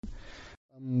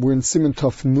We're in Siman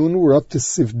Taf Nun. We're up to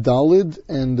Sif Dalid,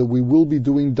 and we will be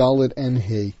doing Dalid and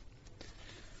Hey.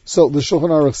 So the Shulchan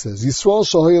Aruch says, Yisrael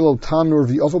shahoyel tanur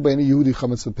v'yofa b'nei Yehudi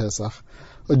chametz v'Pesach.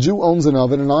 A Jew owns an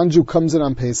oven. A non-Jew comes in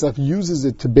on Pesach, uses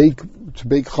it to bake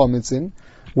chametz in,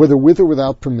 whether with or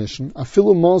without permission.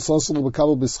 Afilu mos asel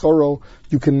b'kabel b'scharo.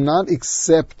 You cannot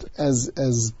accept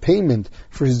as payment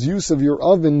for his use of your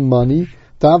oven money.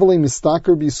 Davale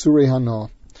mistaker b'surei hana.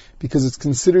 Because it's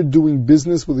considered doing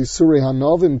business with Isurei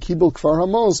Hanavim, Kibel Kfar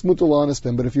Hamos, Mutal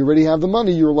Anispen. But if you already have the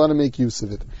money, you're allowed to make use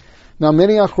of it. Now,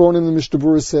 many Achronim, the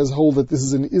Mishnah says, hold that this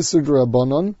is an Isur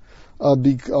D'Rabbanan,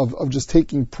 of just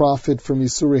taking profit from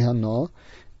Isurei Hana.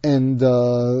 And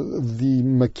the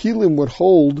Makilim would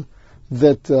hold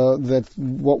that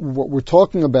what we're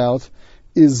talking about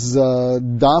is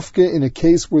dafke in a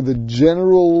case where the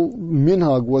general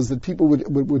minhag was that people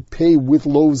would pay with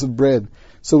loaves of bread.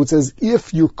 So it's as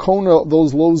if you're kona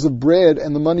those loaves of bread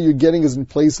and the money you're getting is in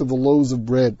place of the loaves of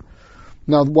bread.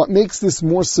 Now, what makes this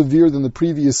more severe than the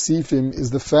previous sifim is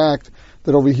the fact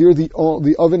that over here the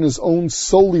oven is owned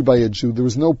solely by a Jew. There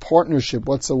is no partnership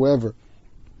whatsoever.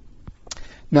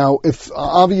 Now, if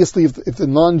the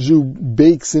non-Jew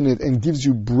bakes in it and gives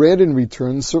you bread in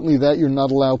return, certainly that you're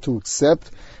not allowed to accept,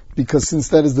 because since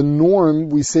that is the norm,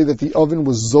 we say that the oven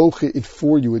was zoche it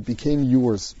for you, it became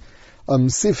yours.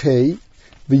 Sif Hey,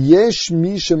 v'yesh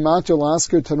mi shemater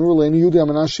lasker tanur le'en Yehudi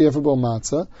amanas she'efer bo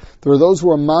matzah. There are those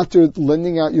who are mater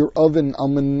lending out your oven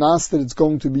almanas that it's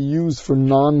going to be used for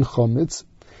non-chametz.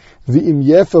 V'im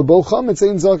yefa bo chametz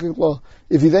ein zakik lo.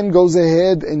 If he then goes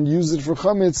ahead and uses it for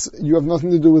chametz, you have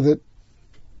nothing to do with it.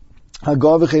 There's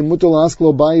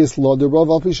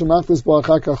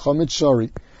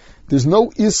no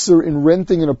isser in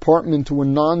renting an apartment to a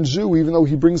non-Jew, even though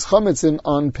he brings chametz in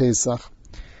on Pesach.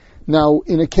 Now,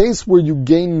 in a case where you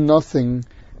gain nothing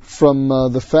from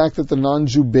the fact that the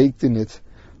non-Jew baked in it,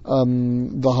 the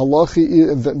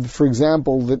halachi, for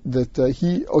example, that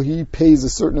he pays a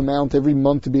certain amount every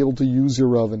month to be able to use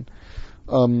your oven.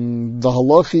 The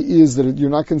halachi is that you're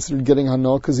not considered getting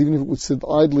hana, because even if it would sit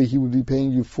idly, he would be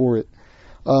paying you for it.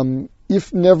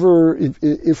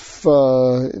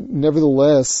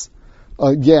 Nevertheless,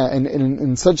 and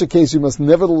in such a case, you must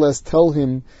nevertheless tell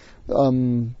him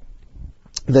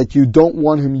that you don't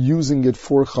want him using it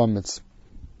for chametz.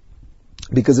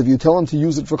 Because if you tell him to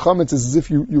use it for chametz, it's as if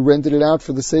you rented it out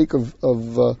for the sake of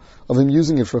him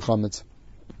using it for chametz.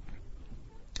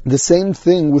 The same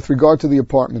thing with regard to the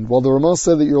apartment. While the Ramah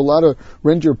said that you're allowed to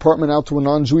rent your apartment out to a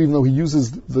non-Jew even though he uses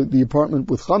the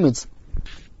apartment with chametz,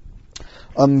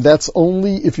 that's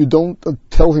only if you don't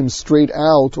tell him straight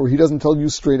out, or he doesn't tell you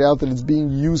straight out that it's being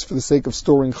used for the sake of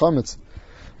storing chametz.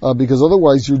 Because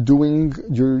otherwise you're doing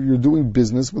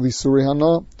business with Isurei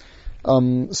Hana.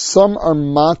 Some are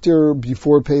matir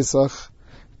before Pesach,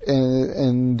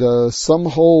 and some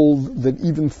hold that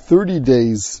even 30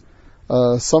 days.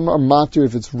 Some are matir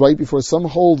if it's right before. Some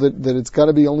hold that it's got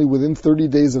to be only within 30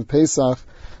 days of Pesach.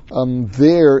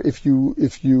 If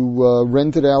you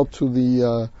rent it out to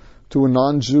a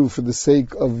non-Jew for the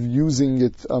sake of using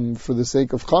it for the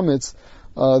sake of chametz,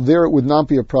 there it would not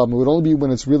be a problem. It would only be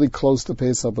when it's really close to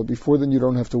Pesach, but before then you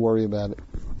don't have to worry about it.